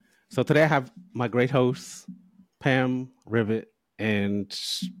So today I have my great host, Pam Rivet, and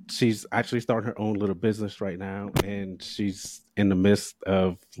she's actually starting her own little business right now, and she's in the midst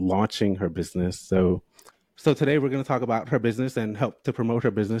of launching her business. So today we're going to talk about her business and help to promote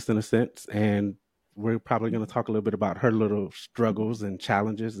her business in a sense, and we're probably going to talk a little bit about her little struggles and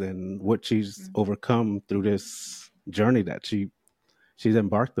challenges and what she's overcome through this journey that she's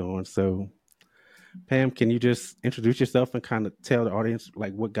embarked on. So Pam, can you just introduce yourself and kind of tell the audience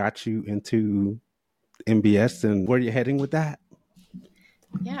like what got you into MBS and where you're heading with that?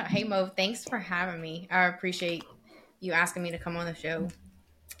 Yeah. Hey, Mo, thanks for having me. I appreciate you asking me to come on the show.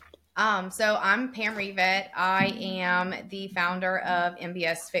 So I'm Pam Revet. I am the founder of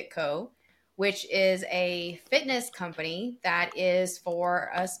MBS Fit Co., which is a fitness company that is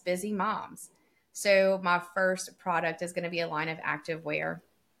for us busy moms. So my first product is going to be a line of activewear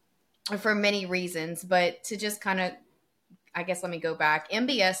for many reasons, but to just kind of, I guess, let me go back.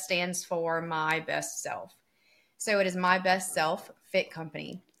 MBS stands for My Best Self. So it is My Best Self Fit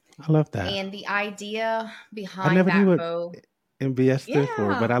Company. I love that. And the idea I behind never knew that, what Mo, MBS stood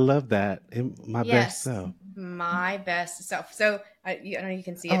for, but yeah, I love that. My best yes, self. my best self. So I know you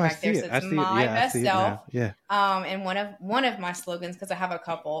can see Oh, it I back there. see So it. I it's see it. my Yeah, I best see it self. now. Yeah. And one of my slogans, because I have a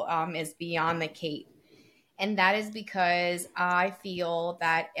couple, is Beyond the Cape. And that is because I feel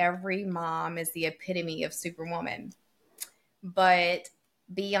that every mom is the epitome of superwoman. But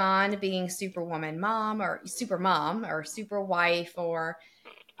beyond being superwoman mom or super mom or super wife or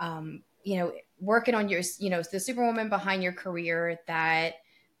working on your, the superwoman behind your career, that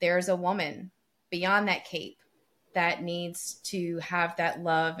there's a woman beyond that cape that needs to have that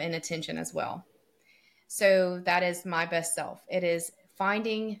love and attention as well. So that is my best self. It is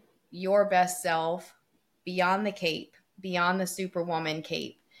finding your best self beyond the cape, beyond the superwoman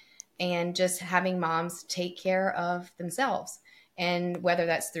cape, and just having moms take care of themselves. And whether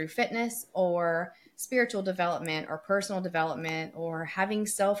that's through fitness or spiritual development or personal development or having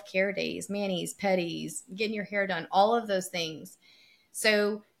self care days, manis, petties, getting your hair done, all of those things.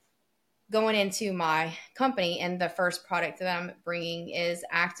 So, going into my company, and the first product that I'm bringing is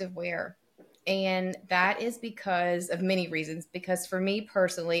activewear. And that is because of many reasons. Because for me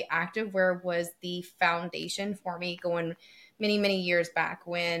personally, activewear was the foundation for me going many, many years back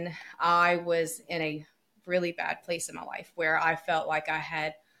when I was in a really bad place in my life where I felt like I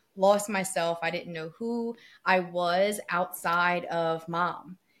had lost myself. I didn't know who I was outside of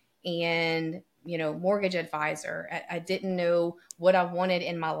mom and, mortgage advisor. I didn't know what I wanted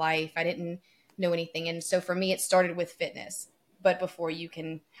in my life. I didn't know anything. And so for me, it started with fitness. But before you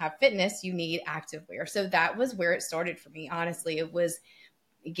can have fitness, you need activewear. So that was where it started for me. Honestly, it was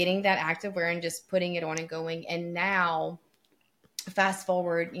getting that activewear and just putting it on and going. And now, fast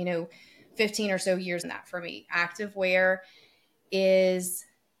forward, 15 or so years in that for me, activewear is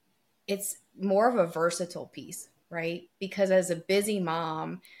it's more of a versatile piece, right? Because as a busy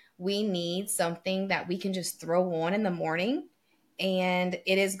mom, we need something that we can just throw on in the morning, and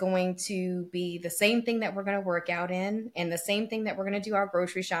it is going to be the same thing that we're going to work out in, and the same thing that we're going to do our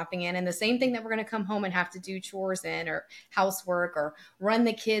grocery shopping in, and the same thing that we're going to come home and have to do chores in or housework or run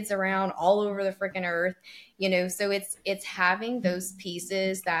the kids around all over the freaking earth. So it's having those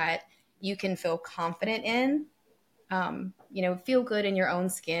pieces that you can feel confident in, feel good in your own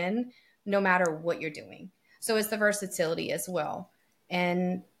skin no matter what you're doing. So it's the versatility as well.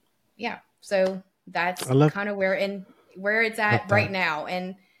 And yeah, so that's I love kind of where it's love at right that. now.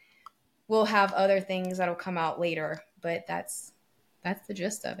 And we'll have other things that'll come out later, but that's the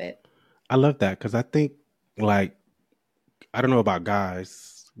gist of it. I love that because I think like I don't know about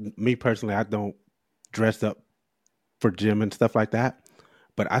guys. Me personally, I don't dress up for gym and stuff like that.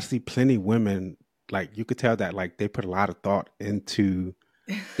 But I see plenty women like you could tell that like they put a lot of thought into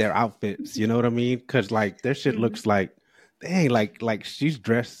their outfits. You know what I mean? Because like their shit Mhm. looks like, dang, like she's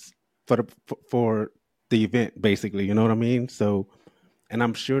dressed for the event basically. You know what I mean? So, and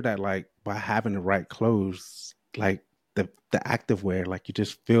I'm sure that like by having the right clothes, like the active wear, like you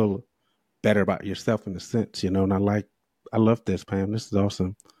just feel better about yourself in a sense. You know, and I love this, Pam. This is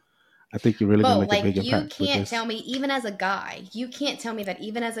awesome. I think you're really gonna But make a like big you impact with can't this. tell me, even as a guy, you can't tell me that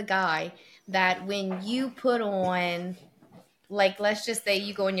even as a guy, that when you put on, like, let's just say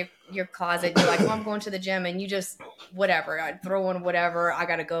you go in your closet and you're like, well, I'm going to the gym, and you just whatever, I throw on whatever, I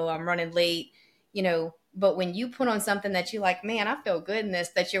gotta go, I'm running late, but when you put on something that you like, man, I feel good in this,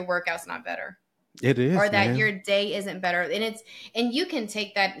 that your workout's not better, It or is, that man. your day isn't better. And you can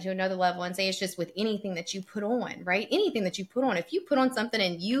take that to another level and say it's just with anything that you put on, right? Anything that you put on, if you put on something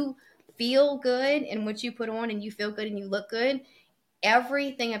and you feel good in what you put on and you feel good and you look good,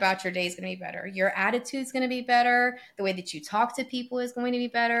 everything about your day is going to be better. Your attitude is going to be better. The way that you talk to people is going to be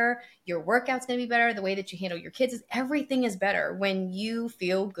better. Your workout's going to be better. The way that you handle your kids everything is better when you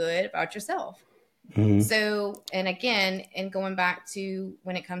feel good about yourself. Mm-hmm. So, and again, and going back to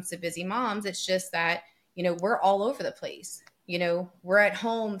when it comes to busy moms, it's just that, you know, we're all over the place. You know, we're at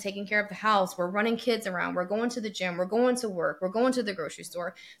home taking care of the house. We're running kids around. We're going to the gym. We're going to work. We're going to the grocery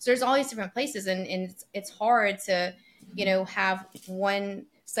store. So there's all these different places. And it's hard to, you know, have one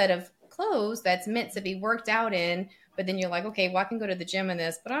set of clothes that's meant to be worked out in. But then you're like, okay, well, I can go to the gym in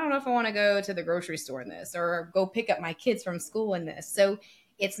this, but I don't know if I want to go to the grocery store in this or go pick up my kids from school in this. So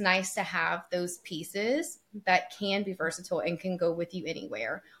it's nice to have those pieces that can be versatile and can go with you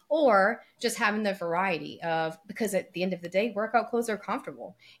anywhere, or just having the variety of, because at the end of the day, workout clothes are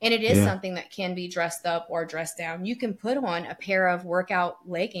comfortable and it is Yeah. something that can be dressed up or dressed down. You can put on a pair of workout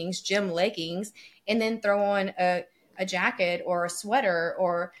leggings, gym leggings, and then throw on a jacket or a sweater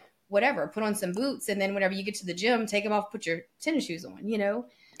or whatever, put on some boots. And then whenever you get to the gym, take them off, put your tennis shoes on, you know?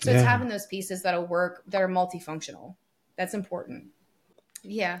 So it's Yeah. having those pieces that'll work, that are multifunctional. That's important.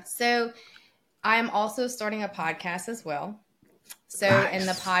 Yeah. So I'm also starting a podcast as well. So, and the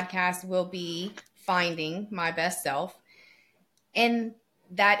Nice. podcast will be Finding My Best Self. And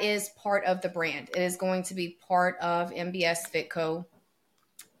that is part of the brand. It is going to be part of MBS Fitco.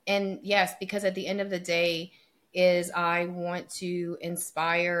 And yes, because at the end of the day, is I want to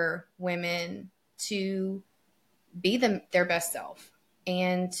inspire women to be their best self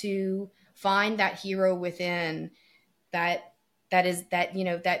and to find that hero within that is that, you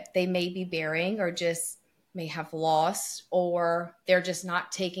know, that they may be bearing or just may have lost, or they're just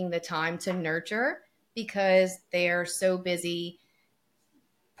not taking the time to nurture because they're so busy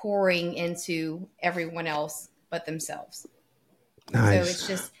pouring into everyone else but themselves. So it's Nice.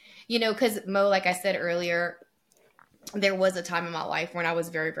 just, you know, because Mo, like I said earlier, there was a time in my life when I was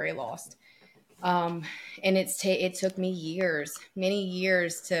very, very lost. And it took me years, many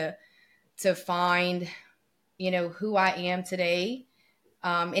years to find, you know, who I am today.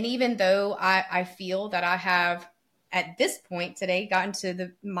 And even though I feel that I have at this point today gotten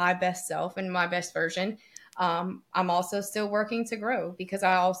to my best self and my best version, I'm also still working to grow because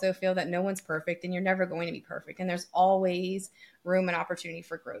I also feel that no one's perfect and you're never going to be perfect. And there's always room and opportunity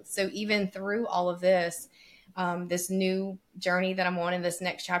for growth. So even through all of this, this new journey that I'm on in this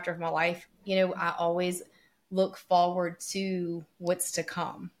next chapter of my life, you know, I always look forward to what's to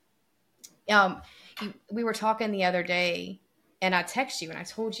come. Um, we were talking the other day and I texted you and I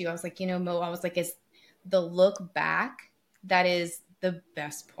told you, I was like, you know, Mo, I was like, it's the look back that is the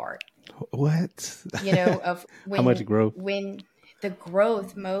best part, What? you know, of How much growth? when the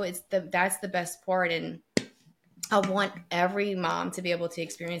growth, Mo, that's the best part. And I want every mom to be able to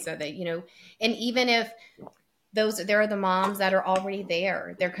experience that, you know, and even if there are the moms that are already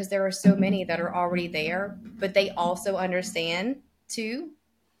there, because there are so many that are already there, but they also understand too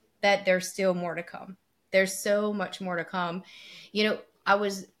that there's still more to come. There's so much more to come. You know, I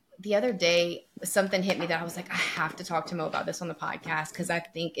was the other day, something hit me that I was like, I have to talk to Mo about this on the podcast because I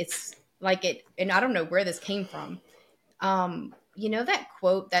think it's like it, and I don't know where this came from. You know, that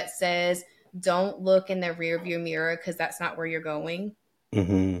quote that says, don't look in the rearview mirror because that's not where you're going.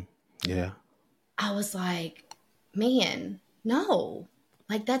 Mm-hmm. Yeah. I was like, man, no,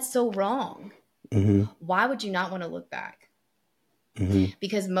 like that's so wrong. Mm-hmm. Why would you not want to look back? Mm-hmm.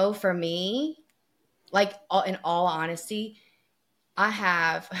 Because Mo, for me, like in all honesty, I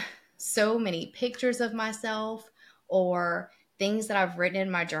have so many pictures of myself or things that I've written in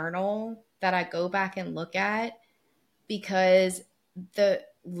my journal that I go back and look at because the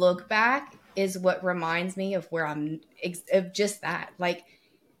look back is what reminds me of where I'm, of just that. Like,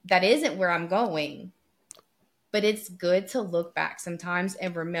 that isn't where I'm going, but it's good to look back sometimes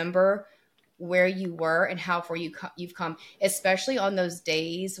and remember where you were and how far you've come, especially on those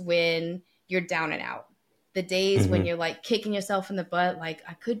days when you're down and out. The days when Mm-hmm. you're like kicking yourself in the butt, like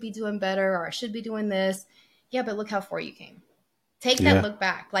I could be doing better or I should be doing this. Yeah, but look how far you came. Take that Yeah. look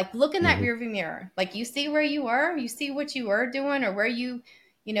back. Like look in that Mm-hmm. rearview mirror. Like you see where you were, you see what you were doing or where you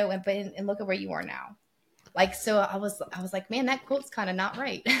know, and look at where you are now. Like, so I was like, man, that quote's kind of not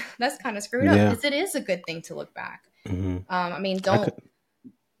right. That's kind of screwed up Yeah. because it is a good thing to look back. Mm-hmm. I mean, I could.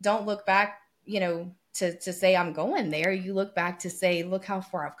 don't look back, you know, to say I'm going there. You look back to say, look how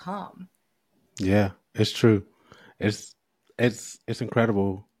far I've come. Yeah, it's true. It's it's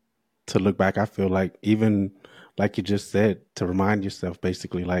incredible to look back. I feel like even like you just said, to remind yourself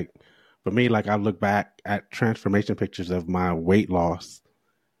basically, like for me, like I look back at transformation pictures of my weight loss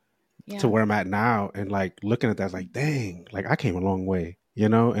to Yeah. where I'm at now and like looking at that, it's like, dang, like I came a long way, you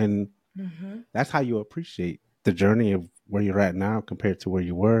know, and Mm-hmm. that's how you appreciate the journey of where you're at now compared to where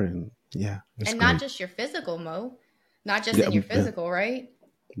you were. And yeah, it's And not great. just your physical, Mo, not just Yeah, in your physical, right?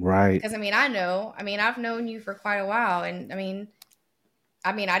 right. Because I mean, I've known you for quite a while, and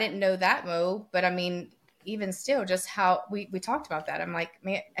I didn't know that, Mo, but I mean, even still, just how we talked about that. I'm like,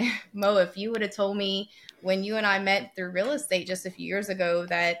 man, Mo, if you would have told me when you and I met through real estate just a few years ago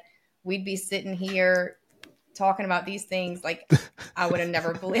that we'd be sitting here talking about these things, like I would have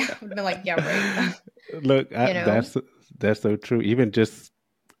never believed. I would have been like, yeah, right. Look, you know, that's so true. Even just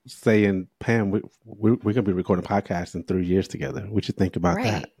saying, Pam, we're gonna be recording podcasts in 3 years together. What you think about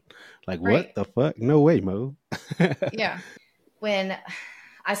that? right, Like, right, what the fuck? No way, Mo. yeah. When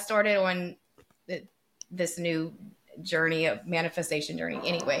I started on this new journey of manifestation journey,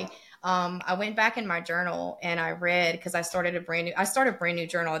 anyway, I went back in my journal and I read, because I start a brand new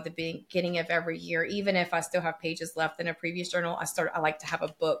journal at the beginning of every year. Even if I still have pages left in a previous journal, I like to have a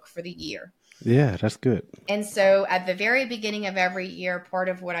book for the year. Yeah, that's good. And so at the very beginning of every year, part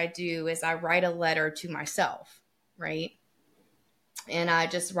of what I do is I write a letter to myself, right? And I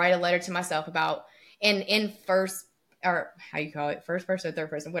just write a letter to myself about in first, or how you call it, first person or third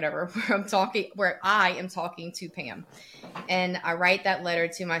person, whatever, where I am talking to Pam. And I write that letter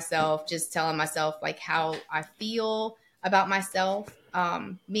to myself, just telling myself like how I feel about myself,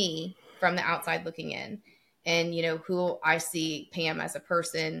 me from the outside looking in, and who I see Pam as a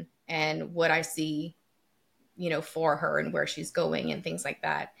person and what I see, for her and where she's going and things like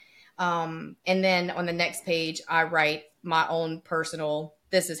that. And then on the next page, I write my own personal,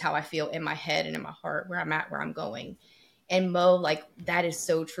 this is how I feel in my head and in my heart, where I'm at, where I'm going. And Mo, like, that is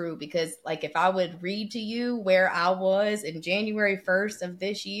so true, because like, if I would read to you where I was in January 1st of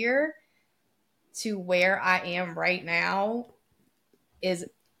this year to where I am right now is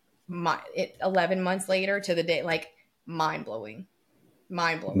 11 months later to the day, like mind blowing,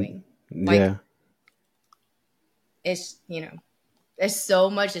 like Yeah. it's, there's so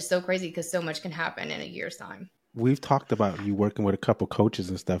much, it's so crazy because so much can happen in a year's time. We've talked about you working with a couple coaches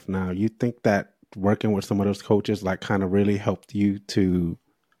and stuff now. You think that working with some of those coaches like kind of really helped you to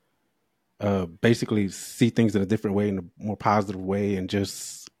basically see things in a different way, in a more positive way, and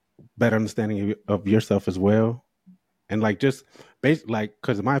just better understanding of yourself as well? And like just like,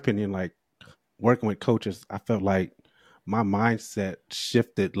 because in my opinion, like working with coaches, I felt like my mindset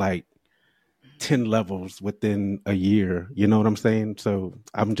shifted like 10 levels within a year. You know what I'm saying? So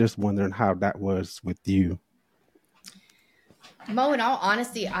I'm just wondering how that was with you. Mo, in all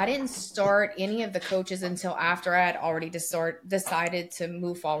honesty, I didn't start any of the coaches until after I had already decided to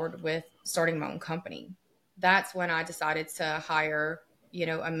move forward with starting my own company. That's when I decided to hire,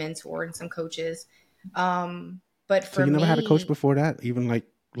 a mentor and some coaches. But So for you never had a coach me, before that, even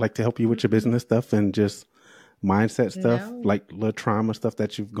like to help you with your business stuff and just mindset stuff, no, like little trauma stuff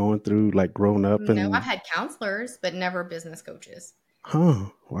that you've gone through, like growing up no, I've and had counselors, but never business coaches. huh?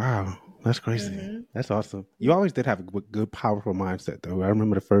 Wow, that's crazy. Mm-hmm. That's awesome. You always did have a good, powerful mindset, though. I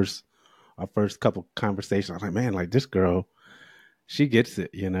remember our first couple conversations. I was like, man, like this girl, she gets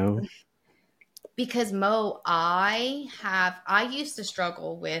it, you know. Because Mo, I used to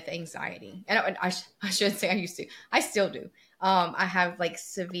struggle with anxiety, and I should say I used to. I still do. I have like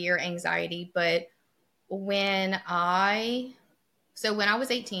severe anxiety, but when I when I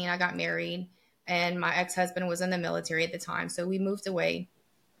was 18, I got married, and my ex husband was in the military at the time, so we moved away.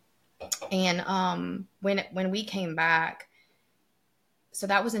 And when we came back, so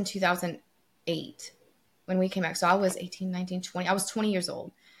that was in 2008 when we came back. So I was 18, 19, 20. I was 20 years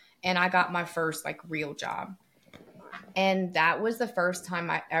old, and I got my first like real job. And that was the first time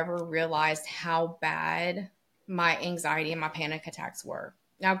I ever realized how bad my anxiety and my panic attacks were.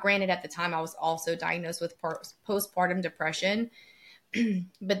 Now, granted, at the time, I was also diagnosed with postpartum depression,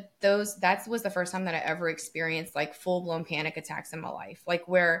 but that was the first time that I ever experienced like full blown panic attacks in my life, like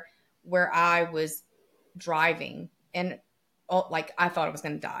where I was driving and like I thought I was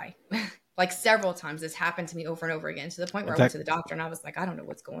going to die. Like several times this happened to me over and over again, to the point where Is I went that to the doctor and I was like, I don't know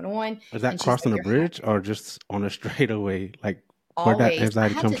what's going on. is that And she said, crossing a you're bridge or just on a straightaway? Like where that always,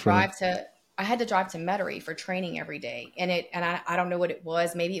 anxiety comes from? I had to drive to Metairie for training every day. And I don't know what it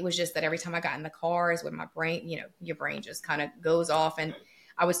was. Maybe it was just that every time I got in the car is when my brain, your brain just kind of goes off, and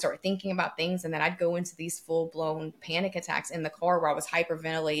I would start thinking about things. And then I'd go into these full blown panic attacks in the car where I was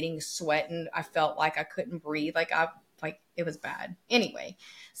hyperventilating, sweating. I felt like I couldn't breathe. Like it was bad. Anyway,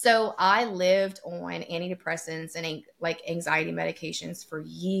 so I lived on antidepressants and like anxiety medications for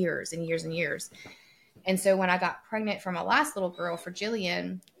years and years and years. And so when I got pregnant for my last little girl, for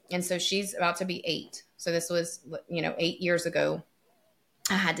Jillian, and so she's about to be 8. So this was, 8 years ago.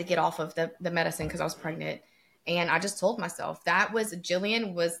 I had to get off of the medicine because I was pregnant. And I just told myself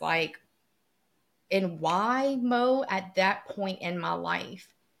Jillian was like And why, Mo, at that point in my life,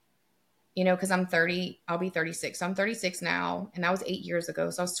 because I'm 30, I'll be 36. So I'm 36 now, and that was 8 years ago.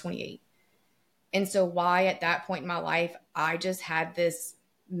 So I was 28. And so why at that point in my life, I just had this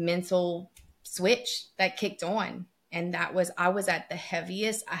mental switch that kicked on. And that was, I was at the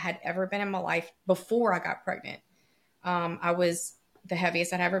heaviest I had ever been in my life before I got pregnant. I was the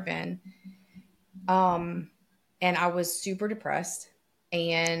heaviest I'd ever been. And I was super depressed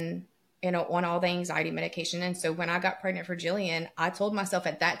and, on all the anxiety medication. And so when I got pregnant for Jillian, I told myself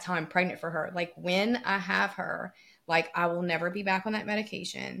at that time, pregnant for her, like when I have her, like I will never be back on that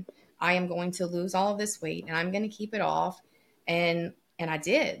medication. I am going to lose all of this weight and I'm going to keep it off. And I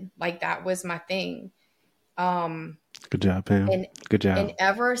did. Like that was my thing. Good job, Pam. And Good job. and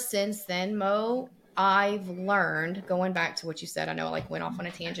ever since then, Mo, I've learned, going back to what you said, I know I like went off on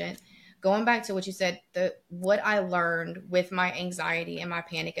a tangent. Going back to what you said, what I learned with my anxiety and my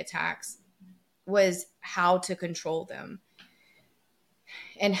panic attacks was how to control them,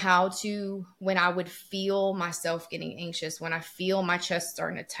 and how to, when I would feel myself getting anxious, when I feel my chest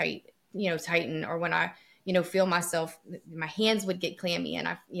starting to tighten, or when I, feel myself, my hands would get clammy and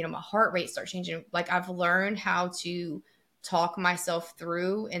my heart rate start changing. Like I've learned how to talk myself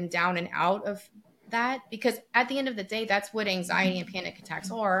through and down and out of that, because at the end of the day, that's what anxiety and panic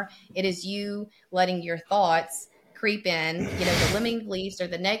attacks are. It is you letting your thoughts creep in, the limiting beliefs or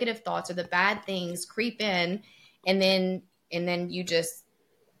the negative thoughts or the bad things creep in. And then you just,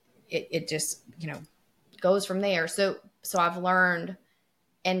 it just, goes from there. So I've learned,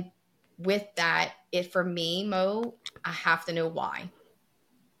 and with that, for me, Mo, I have to know why.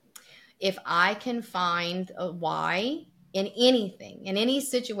 If I can find a why in anything, in any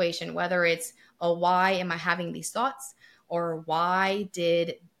situation, whether it's a why am I having these thoughts, or why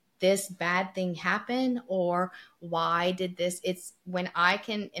did this bad thing happen, or why did this, it's when I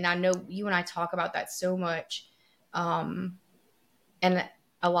can, and I know you and I talk about that so much. And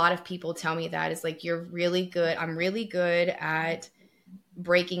a lot of people tell me that is like, you're really good. I'm really good at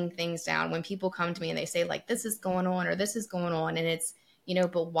breaking things down. When people come to me and they say like, this is going on or this is going on, and it's,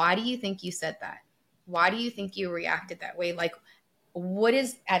 but why do you think you said that? Why do you think you reacted that way? Like, what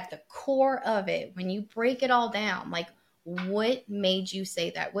is at the core of it? When you break it all down, like what made you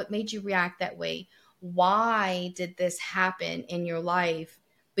say that? What made you react that way? Why did this happen in your life?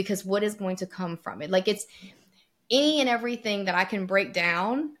 Because what is going to come from it? Like it's any and everything that I can break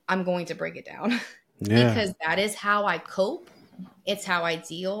down, I'm going to break it down. Yeah. Because that is how I cope. It's how I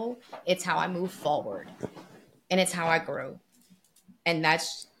deal. It's how I move forward. And it's how I grow. And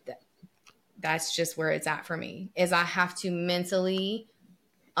that's just where it's at for me, is I have to mentally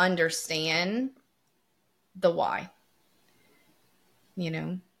understand the why,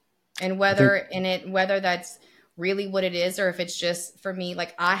 and whether that's really what it is, or if it's just for me,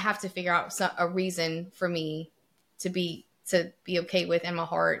 like I have to figure out a reason for me to be okay with in my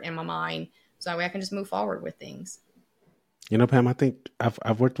heart and my mind, so that way I can just move forward with things. Pam, I think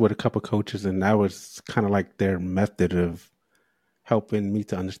I've worked with a couple coaches, and that was kind of like their method of helping me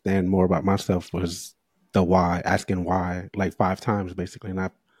to understand more about myself, was the why, asking why like 5 times basically. And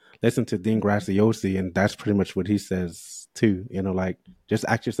I've listened to Dean Graziosi, and that's pretty much what he says too. Like just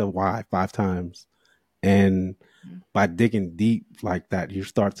ask yourself why 5 times, and by digging deep like that, you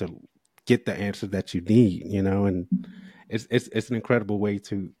start to get the answer that you need. And it's an incredible way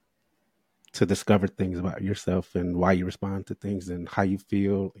to discover things about yourself and why you respond to things and how you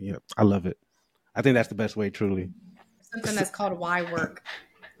feel. I love it. I think that's the best way, truly. Something that's called why work.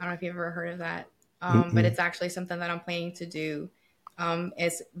 I don't know if you've ever heard of that, but it's actually something that I'm planning to do.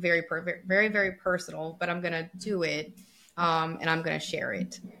 It's very, very, very personal, but I'm going to do it, and I'm going to share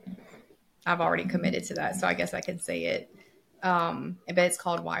it. I've already committed to that, so I guess I can say it. But it's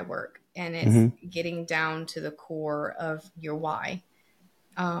called why work, and it's getting down to the core of your why.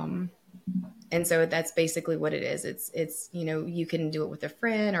 And so that's basically what it is. It's you can do it with a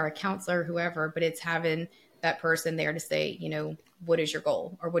friend or a counselor, whoever, but it's having that person there to say, what is your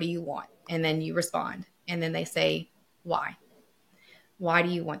goal, or what do you want? And then you respond, and then they say, why? Why do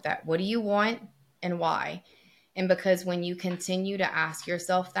you want that? What do you want, and why? And because when you continue to ask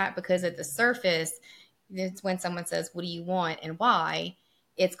yourself that, because at the surface, it's when someone says, what do you want and why,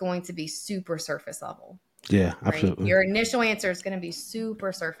 it's going to be super surface level. Yeah, absolutely. Right? Your initial answer is going to be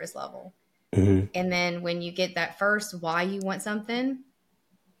super surface level. And then when you get that first why you want something,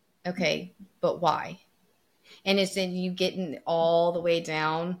 okay, but why? And it's then you getting all the way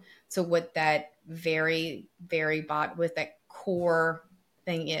down to what that very, very what that core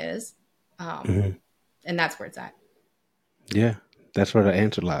thing is. And that's where it's at. Yeah, that's where the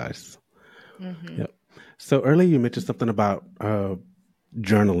answer lies. Yep. So earlier you mentioned something about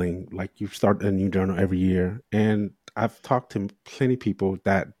journaling. Like you start a new journal every year, and I've talked to plenty of people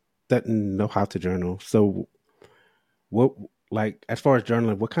that know how to journal. So, what like as far as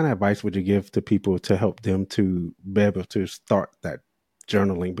journaling, what kind of advice would you give to people to help them to be able to start that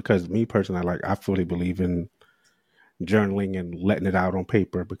journaling? Because me personally, like I fully believe in journaling and letting it out on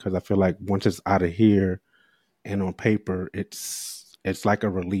paper because I feel like once it's out of here and on paper, it's like a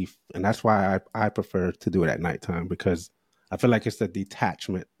relief, and that's why I prefer to do it at nighttime because I feel like it's a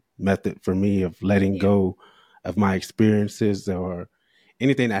detachment method for me of letting Yeah. go of my experiences or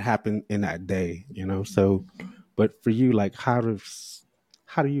anything that happened in that day, you know. So, but for you, like, how do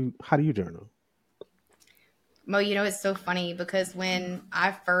you journal? Mo, it's so funny because when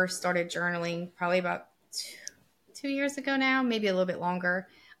I first started journaling, probably about 2 years ago now, maybe a little bit longer,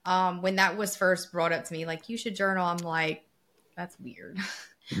 when that was first brought up to me, like, you should journal, I'm like, that's weird.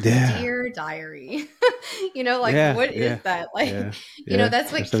 Yeah, Dear diary. Like, yeah, what is yeah, that? Like, yeah, yeah.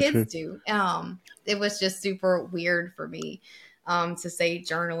 that's That's what so kids true. do. It was just super weird for me to say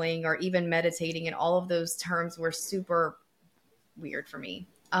journaling or even meditating, and all of those terms were super weird for me.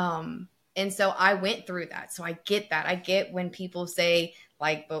 And so I went through that. So I get that. I get when people say,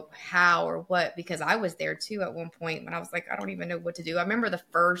 like, but how or what? Because I was there too at one point when I was like, I don't even know what to do. I remember the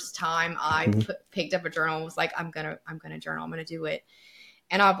first time I Mhm. picked up a journal and was like, I'm gonna journal. I'm gonna do it.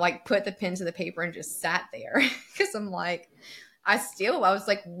 And I've like put the pen to the paper and just sat there because I'm like, I was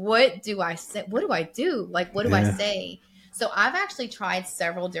like, what do I say? What do I do? Like, what do I Yeah. say? So I've actually tried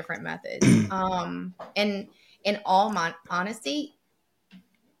several different methods. And in all my honesty,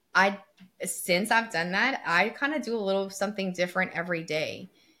 I since I've done that, I kind of do a little something different every day.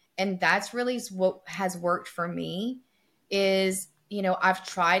 And that's really what has worked for me is, I've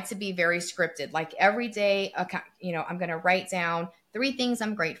tried to be very scripted. Like every day, okay, I'm going to write down three things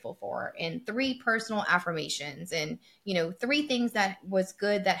I'm grateful for and three personal affirmations and, three things that was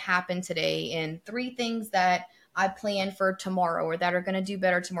good that happened today and three things that I plan for tomorrow or that are going to do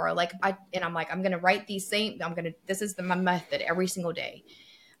better tomorrow. I'm like, I'm going to write these same, this is my method every single day.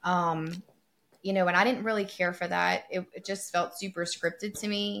 um and I didn't really care for that. It just felt super scripted to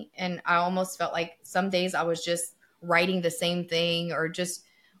me, and I almost felt like some days I was just writing the same thing or just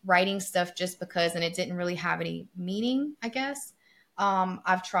writing stuff just because, and it didn't really have any meaning, I guess.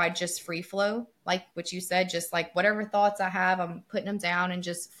 I've tried just free flow, like what you said, just like whatever thoughts I have, I'm putting them down and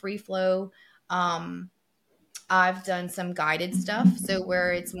just free flow. um I've done some guided stuff, so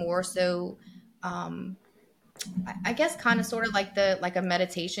where it's more so, um I guess kind of sort of like a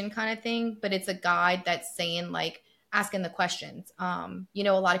meditation kind of thing, but it's a guide that's saying like asking the questions. A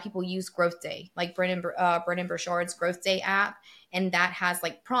lot of people use Growth Day, like Brendan Burchard's Growth Day app, and that has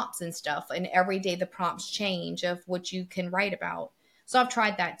like prompts and stuff, and every day the prompts change of what you can write about. So I've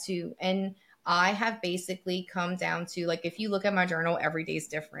tried that too, and I have basically come down to like if you look at my journal, every day is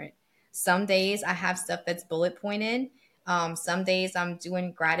different. Some days I have stuff that's bullet pointed. Some days I'm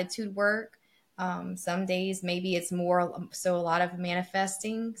doing gratitude work. Some days maybe it's more so a lot of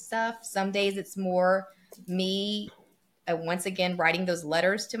manifesting stuff. Some days it's more me once again writing those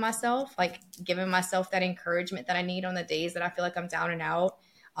letters to myself, like giving myself that encouragement that I need on the days that I feel like I'm down and out.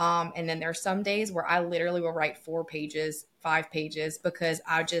 And then there's some days where I literally will write 4 pages, 5 pages because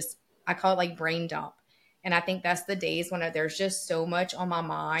I call it like brain dump. And I think that's the days when there's just so much on my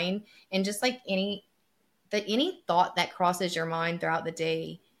mind, and just like any thought that crosses your mind throughout the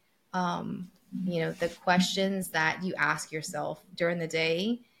day. um, the questions that you ask yourself during the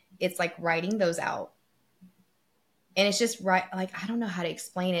day, it's like writing those out. And it's just right, like, I don't know how to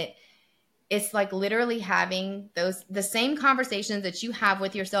explain it. It's like literally having the same conversations that you have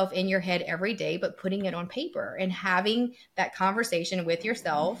with yourself in your head every day, but putting it on paper and having that conversation with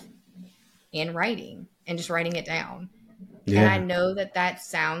yourself in writing and just writing it down. And I Yeah. know that that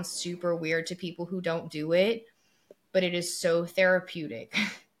sounds super weird to people who don't do it, but it is so therapeutic.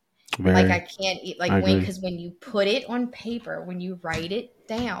 Like I Very. can't eat like I when agree. because when you put it on paper, when you write it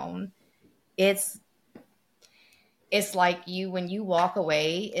down, it's it's like you when you walk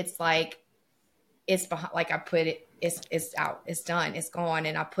away, it's like it's behind, like I put it, it's out, it's done, it's gone,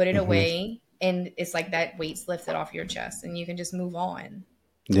 and I put it Hmm. away, and it's like that weight's lifted off your chest, and you can just move on.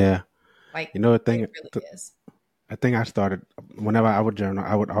 Yeah. Like You know, it really is. I think I started whenever I would journal.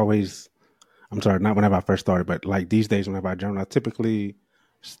 I would always. I'm sorry, not whenever I first started, but like these days, whenever I journal, I typically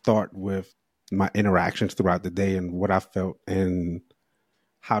start with my interactions throughout the day and what I felt and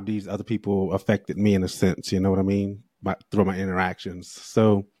how these other people affected me in a sense. You know what I mean? Through my interactions.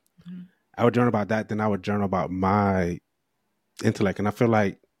 So Mhm. I would journal about that. Then I would journal about my intellect, and I feel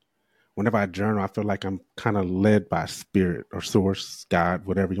like whenever I journal, I feel like I'm kind of led by spirit or source, God,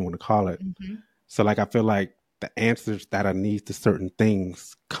 whatever you want to call it. Mhm. So like I feel like the answers that I need to certain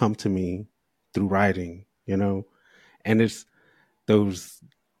things come to me through writing, you know? And it's those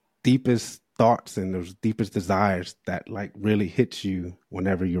deepest thoughts and those deepest desires that like really hits you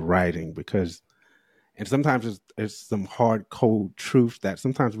whenever you're writing, because and sometimes it's some hard cold truth that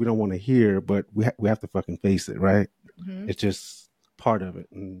sometimes we don't want to hear, but we have to fucking face it, right? Mm-hmm. It's just part of it.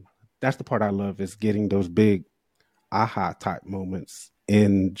 And that's the part I love, is getting those big aha type moments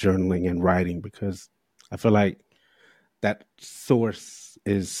in journaling and writing, because I feel like that source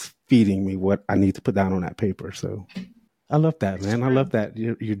is feeding me what I need to put down on that paper. So I love that, It's man. I true. love that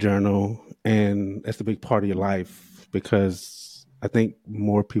you journal, and it's a big part of your life, because I think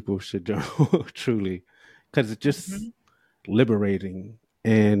more people should journal truly, because it's just Mm-hmm. liberating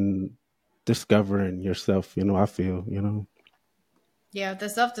and discovering yourself. I feel, Yeah, the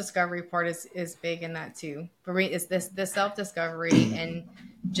self discovery part is big in that too. For me, it's this the self discovery and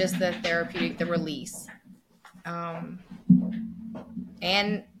just the therapeutic, the release. Um,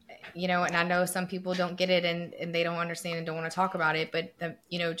 and and I know some people don't get it and they don't understand and don't want to talk about it, but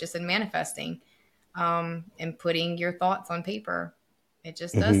just in manifesting, and putting your thoughts on paper, it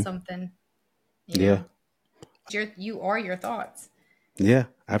just does hmm something. You Yeah, know, you are your thoughts. yeah,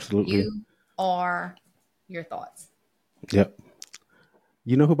 absolutely. You are your thoughts. Yep.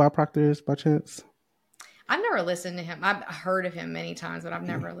 You know who Bob Proctor is by chance? I've never listened to him. I've heard of him many times, but I've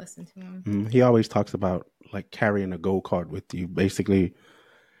never listened to him. He always talks about like carrying a goal card with you. Basically,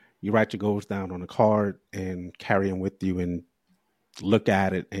 you write your goals down on a card and carry them with you, and look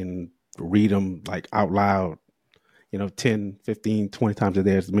at it and read them like out loud, 10, 15, 20 times a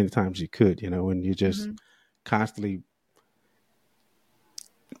day, as many times you could, and you just Hmm. constantly,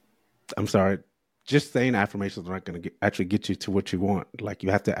 I'm sorry, just saying affirmations are not going to actually get you to what you want. Like, you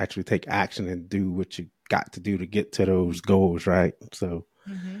have to actually take action and do what you got to do to get to those goals, right? So,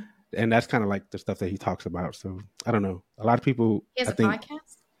 Hmm. and that's kind of like the stuff that he talks about. So I don't know. A lot of people, He has I a think,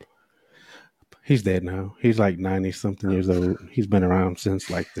 podcast. he's dead now. He's like 90 something Oh, years old. He's been around since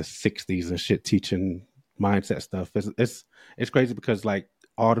like the 60s and shit, teaching mindset stuff. It's crazy, because like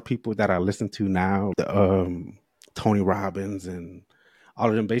all the people that I listen to now, the Tony Robbins and all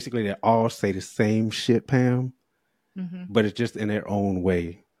of them, basically they all say the same shit, Pam, hmm. but it's just in their own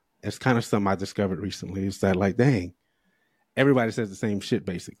way. It's kind of something I discovered recently. It's that, like, dang, everybody says the same shit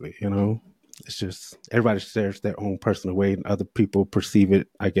basically, It's just everybody shares their own personal way, and other people perceive it,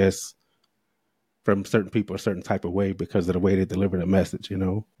 I guess, from certain people a certain type of way because of the way they deliver the message.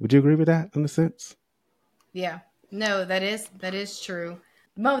 Would you agree with that in a sense? Yeah. No, that is true.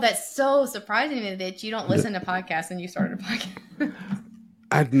 Mo, that's so surprising to me that you don't listen to podcasts and you started a podcast.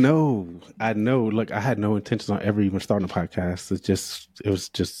 I know. Look, I had no intention on ever even starting a podcast. It was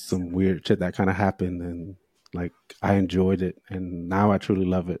just some weird shit that kind of happened, and like I enjoyed it, and now I truly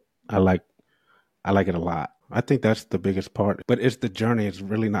love it. I like it a lot. I think that's the biggest part, but it's the journey. It's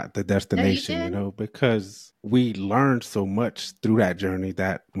really not the No, you destination, did. because we learn so much through that journey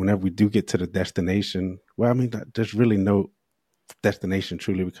that whenever we do get to the destination, well, I mean, there's really no destination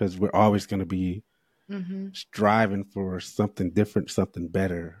truly, because we're always going to be Hmm. striving for something different, something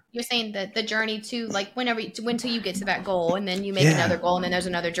better. You're saying that the journey to like until you get to that goal, and then you make another Yeah. goal, and then there's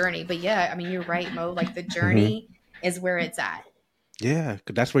another journey. But yeah, I mean, you're right, Mo. Like the hmm journey is where it's at. Yeah,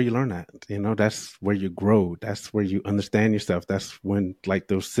 'cause that's where you learn that. That's where you grow. That's where you understand yourself. That's when, like,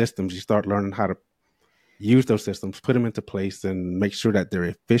 those systems, you start learning how to use those systems, put them into place, and make sure that they're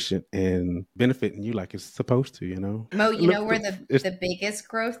efficient and benefiting you like it's supposed to. Mo, you know Look, where the it's, the biggest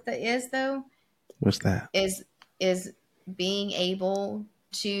growth that is though what's that? is being able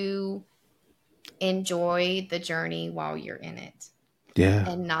to enjoy the journey while you're in it Yeah.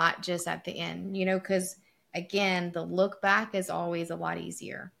 and not just at the end, because again, the look back is always a lot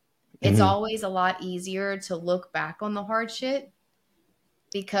easier. It's hmm always a lot easier to look back on the hard shit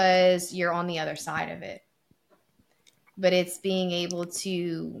because you're on the other side of it. But it's being able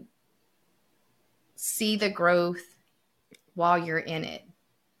to see the growth while you're in it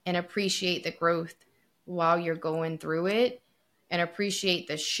and appreciate the growth while you're going through it and appreciate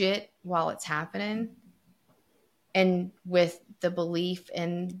the shit while it's happening, and with the belief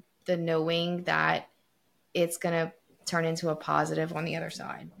and the knowing that it's going to turn into a positive on the other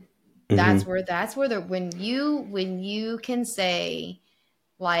side. hmm That's where the when you can say,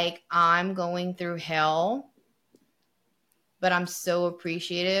 like, I'm going through hell, but I'm so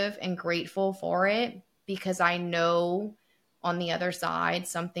appreciative and grateful for it because I know on the other side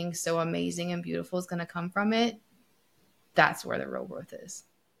something so amazing and beautiful is going to come from it. That's where the real growth is.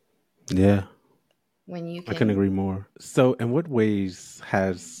 Yeah. When you I couldn't can. agree more. So, in what ways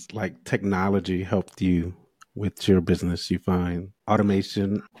has like technology helped you with your business, you find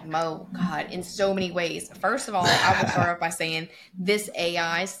automation? Mo, God, in so many ways. First of all, I will start off by saying this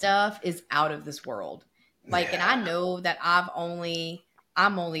AI stuff is out of this world. Like, and I know that I'm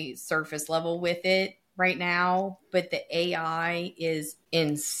only surface level with it right now, but the AI is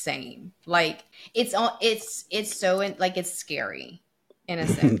insane. Like, it's so like it's scary in a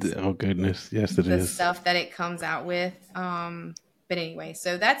sense. Oh goodness, yes it The is. stuff that it comes out with. But anyway,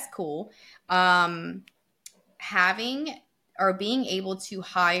 so that's cool. Um, Having or being able to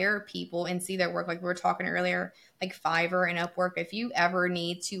hire people and see their work, like we were talking earlier, like Fiverr and Upwork, if you ever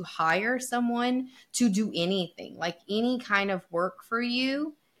need to hire someone to do anything, like any kind of work for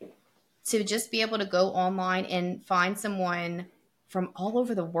you, to just be able to go online and find someone from all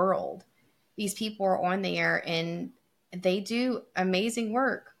over the world. These people are on there and they do amazing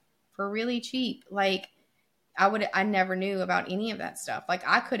work for really cheap. Like, I never knew about any of that stuff. Like,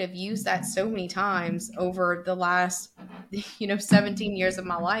 I could have used that so many times over the last 17 years of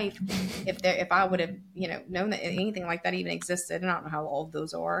my life if I would have known that anything like that even existed. And I don't know how old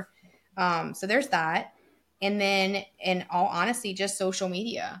those are. So there's that. And then, in all honesty, just social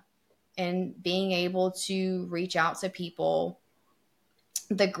media and being able to reach out to people,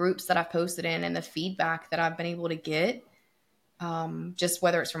 the groups that I've posted in and the feedback that I've been able to get, just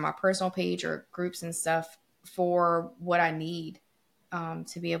whether it's from my personal page or groups and stuff, for what I need,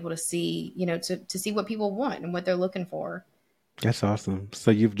 to be able to see, to see what people want and what they're looking for. That's awesome.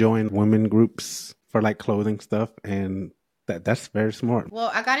 So you've joined women groups for like clothing stuff, and that's very smart. Well,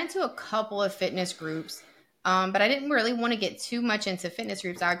 I got into a couple of fitness groups, but I didn't really want to get too much into fitness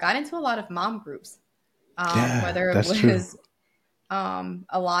groups. I got into a lot of mom groups, Yeah, whether it that's true. was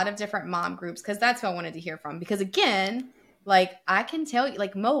a lot of different mom groups, because that's who I wanted to hear from. Because again, like I can tell you,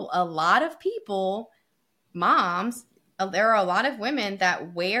 like Mo, a lot of people, moms, there are a lot of women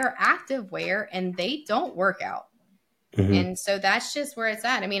that wear active wear and they don't work out. Hmm. And so that's just where it's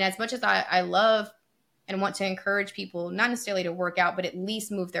at. I mean, as much as I love and want to encourage people, not necessarily to work out, but at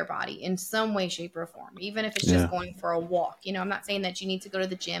least move their body in some way, shape, or form, even if it's just Yeah, going for a walk. I'm not saying that you need to go to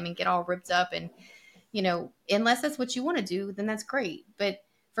the gym and get all ripped up and, unless that's what you want to do, then that's great. But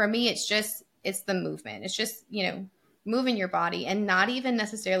for me, it's the movement. It's just, moving your body, and not even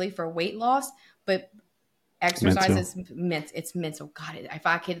necessarily for weight loss, but exercise mental. is it's mental. God, if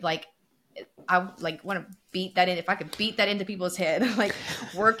I could I like want to beat that in. If I could beat that into people's head, like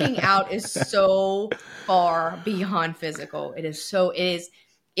working out is so far beyond physical. It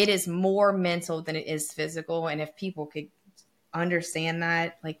is more mental than it is physical. And if people could understand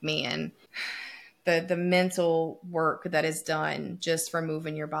that, like, man, the mental work that is done just for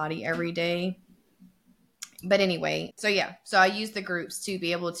moving your body every day. But anyway, so yeah, so I use the groups to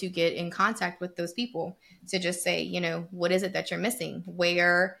be able to get in contact with those people, to just say, what is it that you're missing?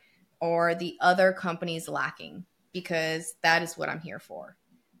 Where are the other companies lacking? Because that is what I'm here for,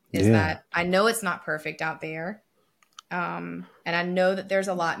 is Yeah, that I know it's not perfect out there. And I know that there's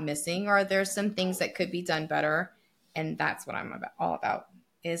a lot missing, or there's some things that could be done better. And that's what I'm all about,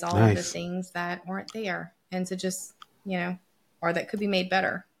 is all of the nice. things that aren't there, and to just, or that could be made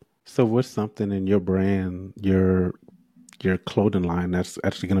better. So what's something in your brand, your clothing line that's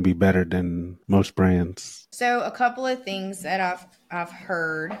actually going to be better than most brands? So a couple of things that I've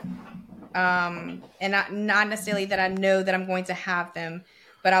heard, and not necessarily that I know that I'm going to have them,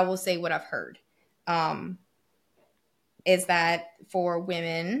 but I will say what I've heard, um, is that for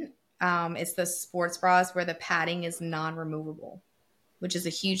women, it's the sports bras where the padding is non-removable, which is a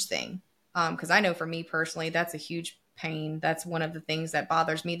huge thing. Because I know for me personally, that's a huge pain. That's one of the things that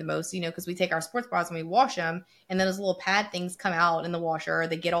bothers me the most, because we take our sports bras and we wash them, and then those little pad things come out in the washer, or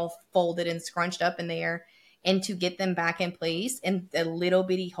they get all folded and scrunched up in there. And to get them back in place, and the little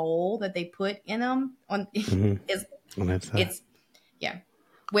bitty hole that they put in them on Hmm. is, On that side. it's, yeah,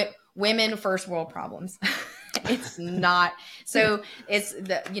 women first world problems. It's not. So it's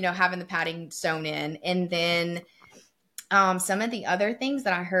having the padding sewn in. And then some of the other things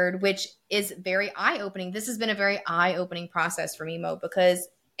that I heard, which is very eye-opening. This has been a very eye-opening process for me, Mo, because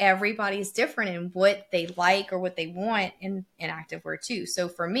everybody's different in what they like or what they want in activewear too. So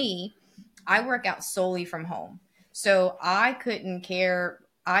for me, I work out solely from home. So I could care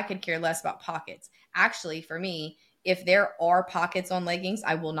less about pockets. Actually, for me, if there are pockets on leggings,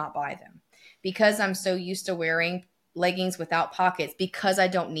 I will not buy them, because I'm so used to wearing leggings without pockets, because I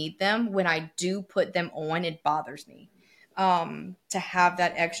don't need them. When I do put them on, it bothers me, to have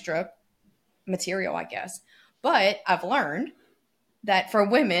that extra material, I guess. But I've learned that for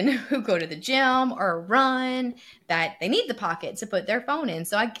women who go to the gym or run, that they need the pocket to put their phone in.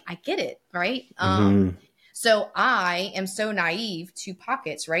 So I get it, right? Hmm. So I am so naive to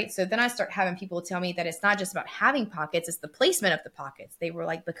pockets, right? So then I start having people tell me that it's not just about having pockets, it's the placement of the pockets. They were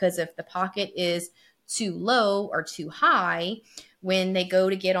like, because if the pocket is too low or too high, when they go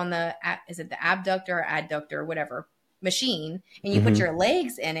to get on the, is it the abductor or adductor or whatever machine, and you put your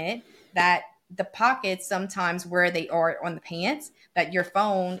legs in it, that the pockets sometimes where they are on the pants, that your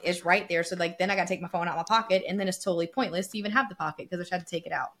phone is right there. So like, then I got to take my phone out of my pocket, and then it's totally pointless to even have the pocket because I just had to take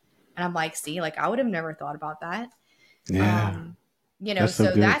it out. And I'm like, see, like I would have never thought about that. Yeah. You know,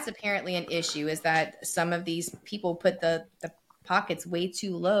 so that's apparently an issue, is that some of these people put the pockets way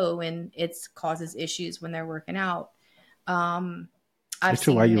too low, and it causes issues when they're working out. I've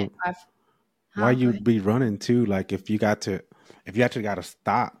seen why you'd be running too. Like if you actually got to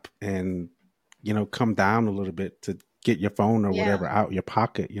stop and, you know, come down a little bit to get your phone or whatever out your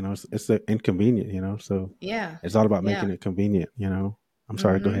pocket, you know, it's inconvenient, you know, so it's all about making it convenient, you know. I'm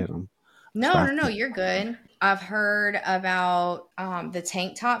sorry, go ahead. No, you're good. I've heard about the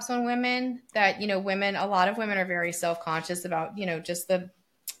tank tops on women, that, you know, a lot of women are very self-conscious about, you know, just the,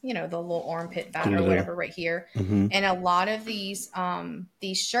 you know, the little armpit fat or whatever right here. And a lot of these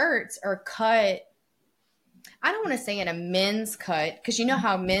shirts are cut, I don't want to say in a men's cut, because you know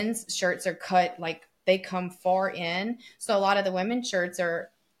how men's shirts are cut, like they come far in. So a lot of the women's shirts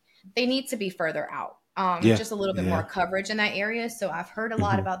they need to be further out. Just a little bit more coverage in that area. So I've heard a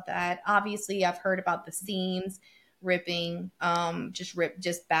lot about that. Obviously, I've heard about the seams ripping,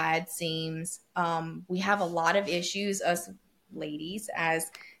 just bad seams. We have a lot of issues, us ladies, as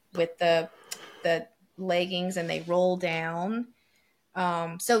with the leggings, and they roll down.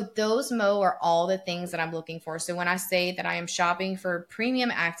 So those are all the things that I'm looking for. So when I say that I am shopping for premium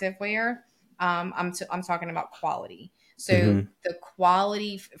activewear, I'm talking about quality. So the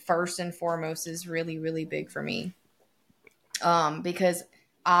quality first and foremost is really, really big for me. Because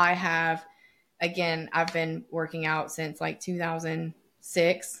I've been working out since like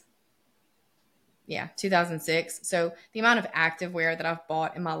 2006. Yeah, 2006. So the amount of activewear that I've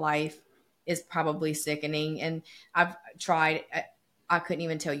bought in my life is probably sickening. And I've tried, I couldn't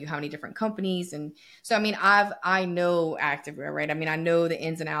even tell you how many different companies. And so, I mean, I know activewear, right? I mean, I know the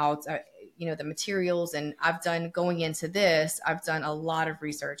ins and outs, you know, the materials, and I've done a lot of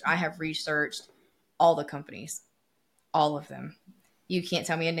research. I have researched all the companies, all of them. You can't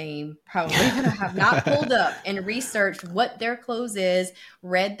tell me a name, probably, that I have not pulled up and researched what their clothes is,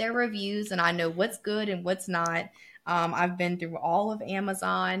 read their reviews, and I know what's good and what's not. I've been through all of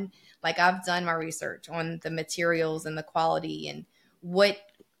Amazon. Like, I've done my research on the materials and the quality, and what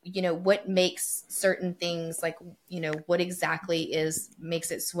makes certain things, like, you know, what exactly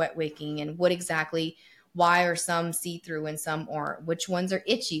makes it sweat wicking, and why are some see-through and some aren't, which ones are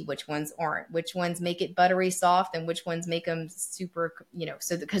itchy, which ones aren't, which ones make it buttery soft, and which ones make them super, you know,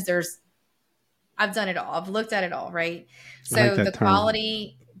 so because I've done it all. I've looked at it all. Right. So the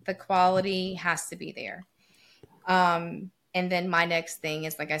quality has to be there. And then my next thing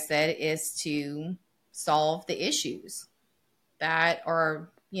is, like I said, is to solve the issues that are,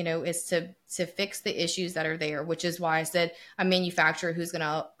 you know, is to fix the issues that are there, which is why I said a manufacturer who's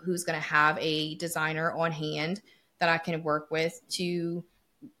gonna have a designer on hand that I can work with to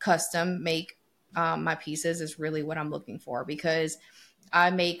custom make my pieces is really what I'm looking for, because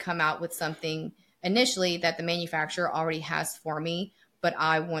I may come out with something initially that the manufacturer already has for me, but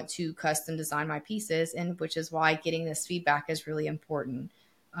I want to custom design my pieces, and which is why getting this feedback is really important,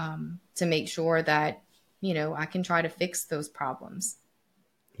 to make sure that, you know, I can try to fix those problems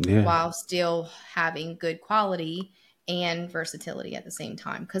while still having good quality and versatility at the same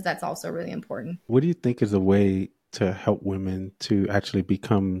time, because that's also really important. What do you think is a way to help women to actually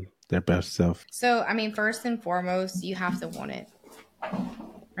become their best self? So, I mean, first and foremost, you have to want it,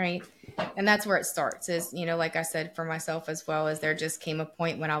 right? And that's where it starts, is, you know, like I said, for myself as well, is there just came a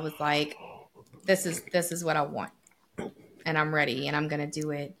point when I was like, this is what I want, and I'm ready, and I'm going to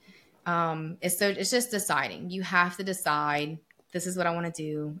do it. It's just deciding. You have to decide, this is what I want to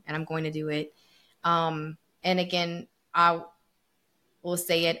do, and I'm going to do it. And again, I will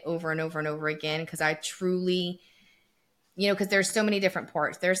say it over and over and over again, because I truly, you know, because there's so many different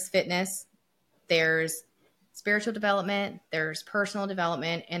parts. There's fitness, there's spiritual development, there's personal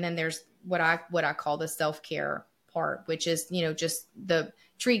development, and then there's what I call the self-care part, which is, you know, just the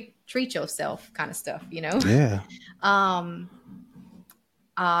treat yourself kind of stuff, you know? Yeah.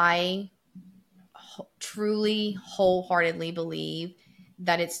 I truly, wholeheartedly believe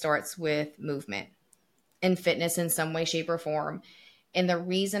that it starts with movement and fitness in some way, shape, or form. And the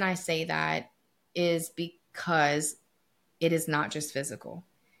reason I say that is because it is not just physical.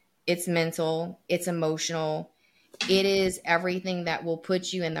 It's mental, it's emotional. It is everything that will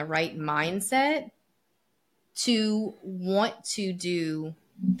put you in the right mindset to want to do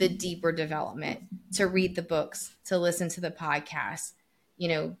the deeper development, to read the books, to listen to the podcasts,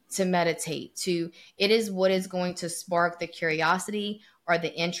 to meditate, it is what is going to spark the curiosity or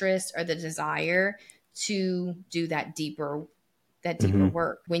the interest or the desire to do that deeper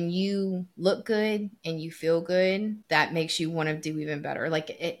work. When you look good and you feel good, that makes you want to do even better.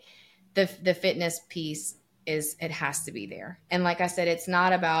 Like the fitness piece it has to be there. And like I said, it's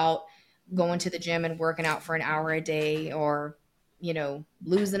not about going to the gym and working out for an hour a day, or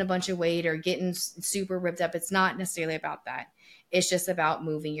losing a bunch of weight or getting super ripped up. It's not necessarily about that. It's just about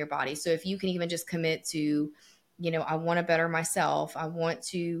moving your body. So if you can even just commit to, I want to better myself, I want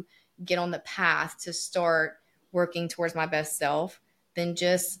to get on the path to start working towards my best self, then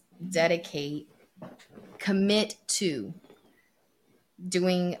just commit to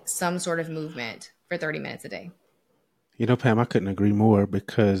doing some sort of movement for 30 minutes a day. Pam, I couldn't agree more,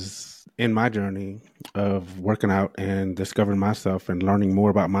 because in my journey of working out and discovering myself and learning more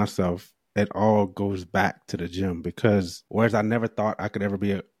about myself, it all goes back to the gym. Because whereas I never thought I could ever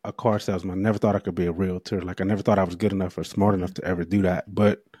be a car salesman, I never thought I could be a realtor. Like, I never thought I was good enough or smart enough to ever do that.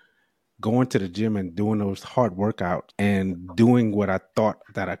 But going to the gym and doing those hard workouts and doing what I thought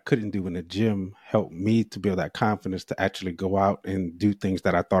that I couldn't do in the gym helped me to build that confidence to actually go out and do things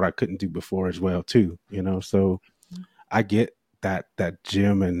that I thought I couldn't do before as well too. So I get that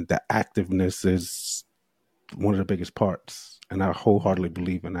gym and the activeness is one of the biggest parts. And I wholeheartedly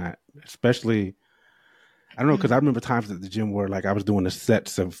believe in that. Especially, I don't know, because I remember times at the gym where like I was doing the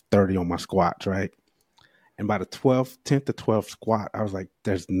sets of 30 on my squats, right? And by the 10th to 12th squat, I was like,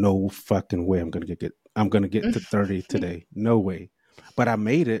 there's no fucking way I'm going to get to 30 today. No way. But I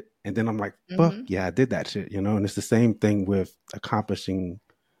made it. And then I'm like, fuck yeah, I did that shit, And it's the same thing with accomplishing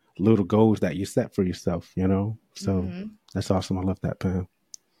little goals that you set for yourself, So that's awesome. I love that, Pam.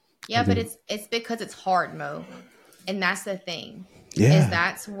 Yeah, but it's because it's hard, Mo. And that's the thing. Yeah. Is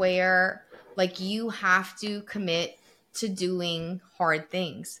that's where like you have to commit to doing hard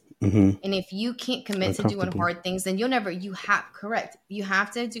things. And if you can't commit to doing hard things, then you have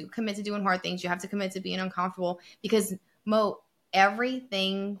to commit to doing hard things. You have to commit to being uncomfortable, because Mo,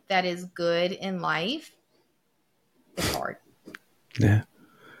 everything that is good in life is hard. Yeah.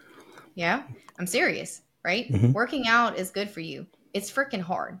 Yeah. I'm serious, right? Working out is good for you. It's freaking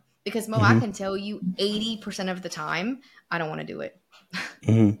hard, because Mo, I can tell you 80% of the time, I don't want to do it.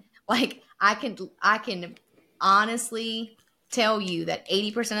 Like I can honestly tell you that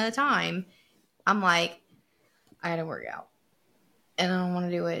 80% of the time I'm like, I gotta work out and I don't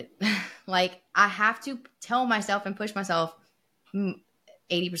want to do it. Like I have to tell myself and push myself 80%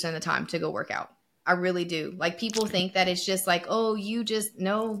 of the time to go work out. I really do. Like people think that it's just like, oh, you just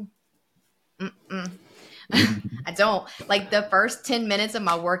no. I don't. Like the first 10 minutes of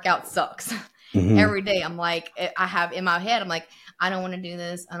my workout sucks. Every day I'm like, I have in my head, I'm like, I don't want to do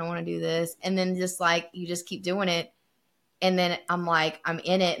this. I don't want to do this. And then just like, you just keep doing it. And then I'm like, I'm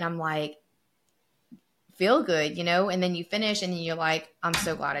in it and I'm like, feel good, and then you finish and then you're like, I'm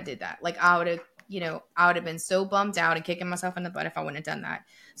so glad I did that. Like I would have been so bummed out and kicking myself in the butt if I wouldn't have done that.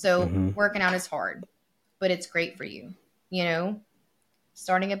 So working out is hard, but it's great for you.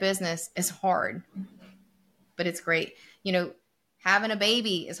 Starting a business is hard, but it's great. Having a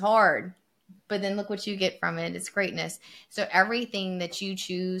baby is hard, but then look what you get from it. It's greatness. So everything that you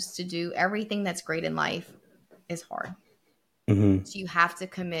choose to do, everything that's great in life is hard. So you have to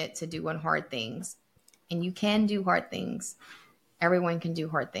commit to doing hard things, and you can do hard things. Everyone can do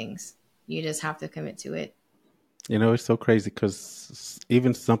hard things. You just have to commit to it. It's so crazy because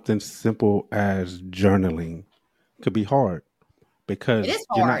even something simple as journaling could be hard, because it is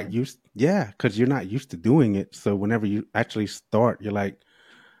hard. You're not used. Yeah. Because you're not used to doing it. So whenever you actually start, you're like,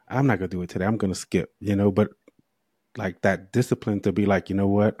 I'm not going to do it today. I'm going to skip, but like that discipline to be like, you know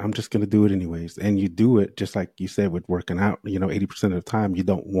what, I'm just going to do it anyways. And you do it just like you said with working out, 80% of the time you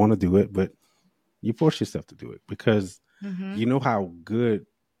don't want to do it, but you force yourself to do it because you know how good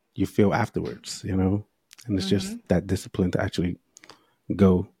you feel afterwards, and it's just that discipline to actually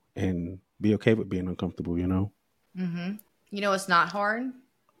go and be okay with being uncomfortable, It's not hard.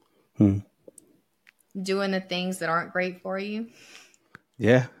 Doing the things that aren't great for you.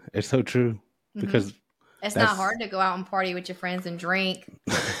 Yeah, it's so true. Because it's not hard to go out and party with your friends and drink.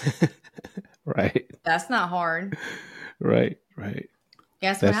 Right. That's not hard. Right.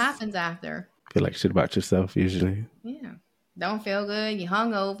 Guess what happens after? Feel like shit about yourself usually. Yeah. Don't feel good. You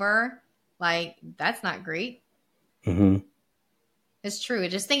hungover. Like, that's not great. It's true.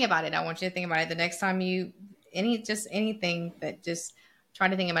 Just think about it. I want you to think about it the next time anything that just try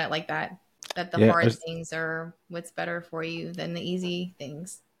to think about it like that. That the hard things are what's better for you than the easy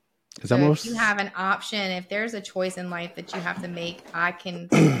things. It's So if you almost have an option, if there's a choice in life that you have to make, I can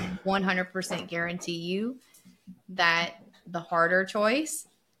 100% guarantee you that the harder choice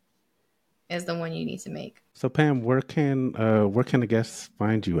is the one you need to make. so. Pam, where can the guests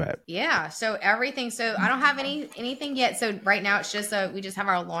find you at? Yeah. So everything. So I don't have anything yet. So right now it's just we just have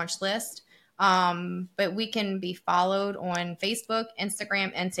our launch list. But we can be followed on Facebook,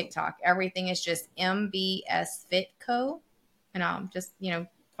 Instagram, and TikTok. Everything is just MBS Fit Co. And just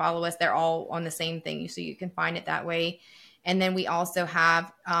follow us. They're all on the same thing, so you can find it that way. And then we also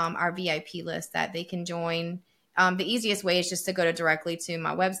have our VIP list that they can join. The easiest way is just to go directly to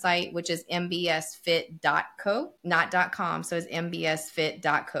my website, which is mbsfit.co, not .com. So it's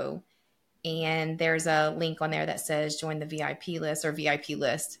mbsfit.co. And there's a link on there that says join the VIP list or VIP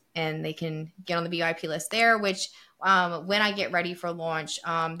list. And they can get on the VIP list there, which when I get ready for launch,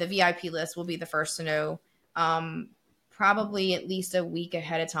 the VIP list will be the first to know, probably at least a week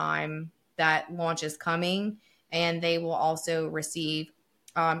ahead of time that launch is coming. And they will also receive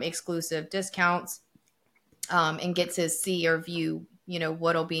exclusive discounts and get to see or view,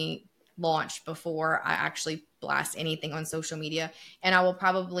 what'll be launched before I actually blast anything on social media. And I will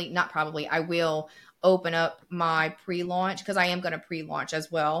I will open up my pre-launch, because I am going to pre-launch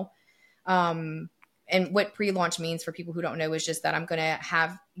as well. And what pre-launch means for people who don't know is just that I'm going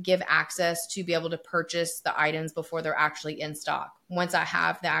to give access to be able to purchase the items before they're actually in stock. Once I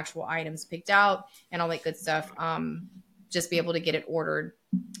have the actual items picked out and all that good stuff, just be able to get it ordered,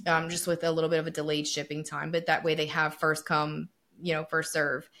 just with a little bit of a delayed shipping time. But that way they have first come, first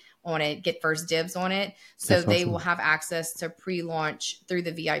serve on it, get first dibs on it. So That's they awesome. will have access to pre-launch through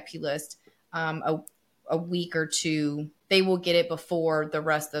the VIP list a week or two. They will get it before the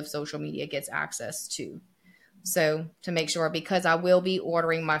rest of social media gets access to. So to make sure, because I will be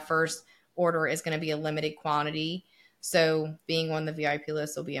ordering, my first order is going to be a limited quantity. So being on the VIP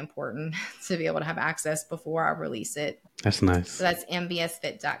list will be important to be able to have access before I release it. That's nice. So that's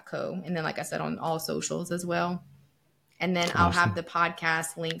mbsfit.co. And then, like I said, on all socials as well. And then I'll have the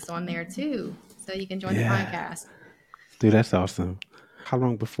podcast links on there too. So you can join the podcast. Dude, that's awesome. How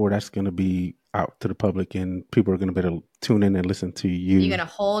long before that's going to be out to the public and people are going to be able to tune in and listen to you? You're going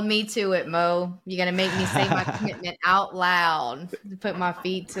to hold me to it, Mo. You're going to make me say my commitment out loud, to put my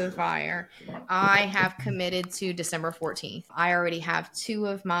feet to the fire. I have committed to December 14th. I already have 2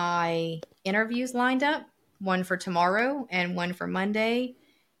 of my interviews lined up, one for tomorrow and one for Monday.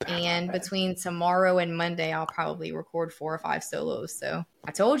 And between tomorrow and Monday, I'll probably record 4 or 5 solos. So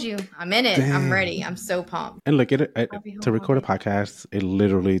I told you, I'm in it. Damn. I'm ready. I'm so pumped. And look, to record a podcast, it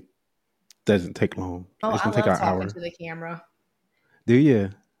literally doesn't take long. Oh, it's gonna take an hour. To the camera. Do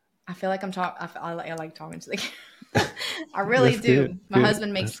you? I feel like I'm talking. I like talking to the camera. I really do. Good. My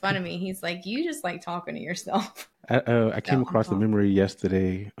husband makes fun of me. He's like, you just like talking to yourself. I came across the memory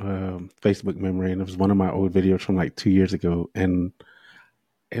yesterday, Facebook memory, and it was one of my old videos from like 2 years ago. And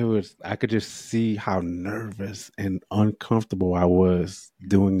I could just see how nervous and uncomfortable I was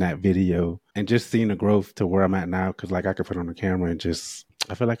doing that video, and just seeing the growth to where I'm at now. Cause like I could put on the camera and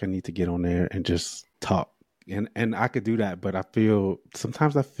I feel like I need to get on there and just talk, and I could do that. But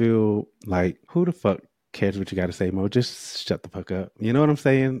sometimes I feel like, who the fuck cares what you got to say, Mo? Just shut the fuck up. You know what I'm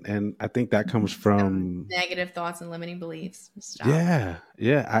saying? And I think that comes from negative thoughts and limiting beliefs. Stop.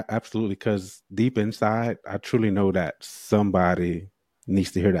 Yeah, absolutely. Cause deep inside, I truly know that somebody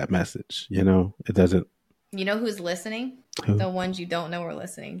needs to hear that message. It doesn't. You know who's listening? Who? The ones you don't know are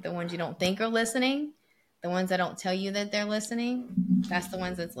listening. The ones you don't think are listening. The ones that don't tell you that they're listening. That's the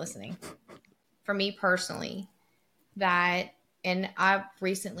ones that's listening. For me personally, and I've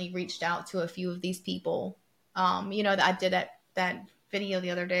recently reached out to a few of these people. I did that video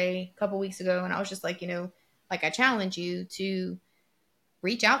the other day, a couple weeks ago, and I was just like, I challenge you to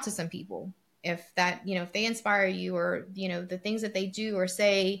reach out to some people. If they inspire you, or, the things that they do or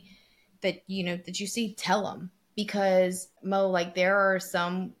say that, that you see, tell them. Because Mo, like there are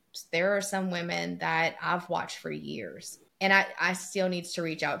some women that I've watched for years, and I still need to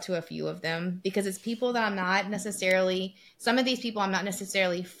reach out to a few of them, because it's people that some of these people I'm not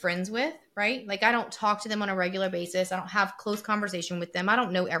necessarily friends with, right? Like I don't talk to them on a regular basis. I don't have close conversation with them. I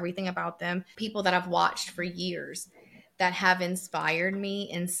don't know everything about them. People that I've watched for years that have inspired me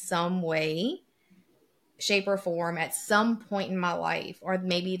in some way, shape, or form at some point in my life, or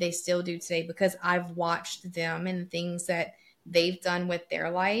maybe they still do today, because I've watched them and things that they've done with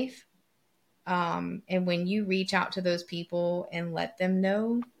their life. And when you reach out to those people and let them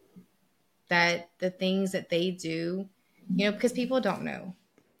know that the things that they do, because people don't know,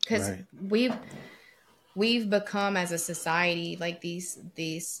 because right. we've become, as a society, like these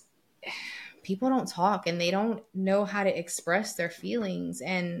people don't talk, and they don't know how to express their feelings.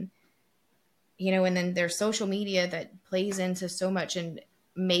 And And then there's social media that plays into so much and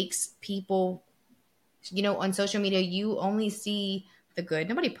makes people, on social media, you only see the good.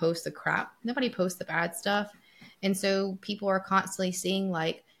 Nobody posts the crap. Nobody posts the bad stuff. And so people are constantly seeing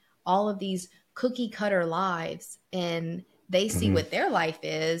like all of these cookie cutter lives, and they see Hmm. what their life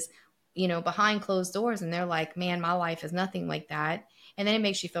is, behind closed doors. And they're like, man, my life is nothing like that. And then it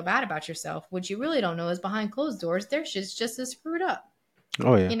makes you feel bad about yourself. What you really don't know is behind closed doors, their shit's just as screwed up.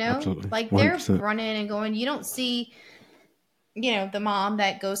 Oh yeah, absolutely, Like they're 100%. running and going, you don't see, the mom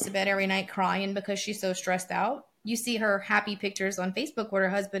that goes to bed every night crying because she's so stressed out. You see her happy pictures on Facebook with her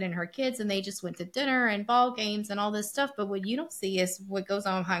husband and her kids, and they just went to dinner and ball games and all this stuff. But what you don't see is what goes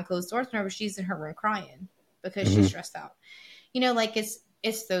on behind closed doors whenever she's in her room crying because she's Hmm. stressed out. Like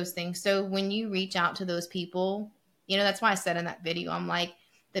it's those things. So when you reach out to those people, that's why I said in that video, I'm like,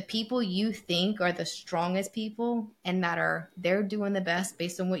 the people you think are the strongest people and that they're doing the best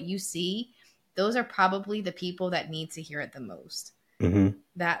based on what you see, those are probably the people that need to hear it the most. Hmm.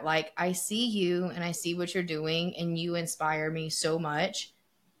 That like, I see you and I see what you're doing and you inspire me so much.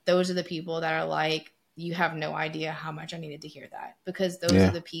 Those are the people that are like, you have no idea how much I needed to hear that, because those are Yeah.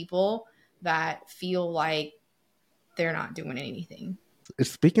 the people that feel like they're not doing anything.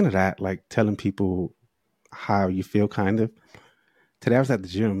 Speaking of that, like telling people how you feel, kind of. Today I was at the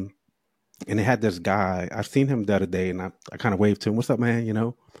gym and they had this guy. I've seen him the other day, and I kind of waved to him. What's up,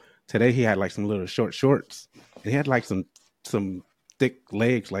 man? Today he had like some little short shorts, and he had like some thick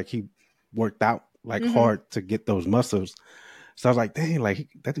legs. Like he worked out like Mm-hmm. hard to get those muscles. So I was like, dang, like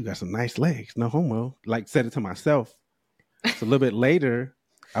that dude got some nice legs. No homo. Like said it to myself. So a little bit later,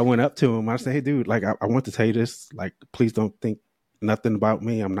 I went up to him. I said, hey, dude, like I want to tell you this. Like, please don't think nothing about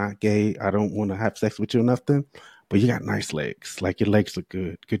me. I'm not gay. I don't want to have sex with you or nothing. But you got nice legs. Like your legs look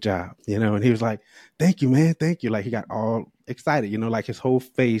good. Good job. And he was like, thank you, man. Thank you. Like he got all excited, like his whole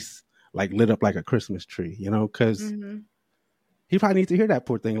face like lit up like a Christmas tree, because Mm-hmm. he probably needs to hear that,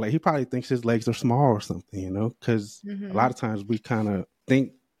 poor thing. Like he probably thinks his legs are small or something, because a Mm-hmm. lot of times we kind of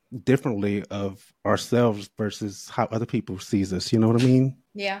think differently of ourselves versus how other people sees us. You know what I mean?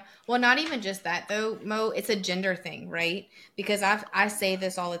 Yeah. Well, not even just that though, Mo. It's a gender thing, right? Because I say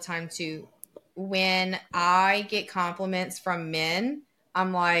this all the time too. When I get compliments from men,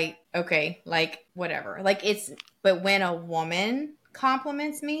 I'm like, okay, like whatever. But when a woman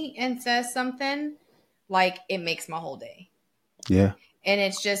compliments me and says something, like it makes my whole day. Yeah. And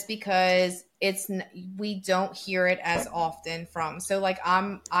it's just because we don't hear it as often from. So like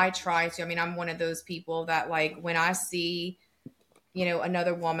I try to. I mean, I'm one of those people that like when I see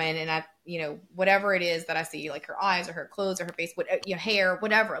another woman, and I, whatever it is that I see, like her eyes or her clothes or her face, hair,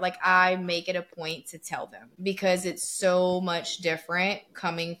 whatever, like I make it a point to tell them, because it's so much different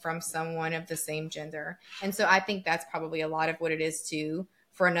coming from someone of the same gender. And so I think that's probably a lot of what it is too,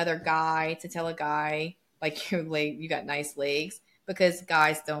 for another guy to tell a guy like you got nice legs, because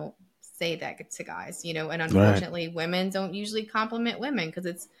guys don't say that to guys, and Right. unfortunately women don't usually compliment women because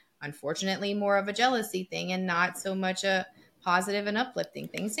it's unfortunately more of a jealousy thing and not so much a positive and uplifting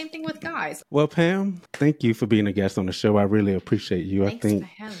thing. Same thing with guys. Well, Pam, thank you for being a guest on the show. I really appreciate you. I Thanks for think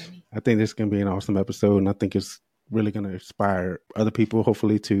having me. I think this can be an awesome episode, and I think it's really going to inspire other people,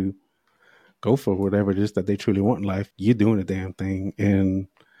 hopefully, to go for whatever it is that they truly want in life. You're doing a damn thing, and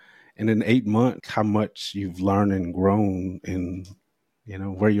in 8 months, how much you've learned and grown, and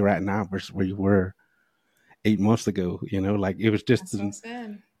where you're at now versus where you were 8 months ago. Like it was just That's so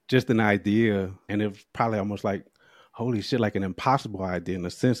sad. just an idea, and it was probably almost like holy shit, like an impossible idea in a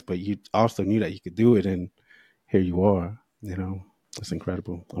sense, but you also knew that you could do it, and here you are. It's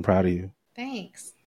incredible. I'm proud of you. Thanks.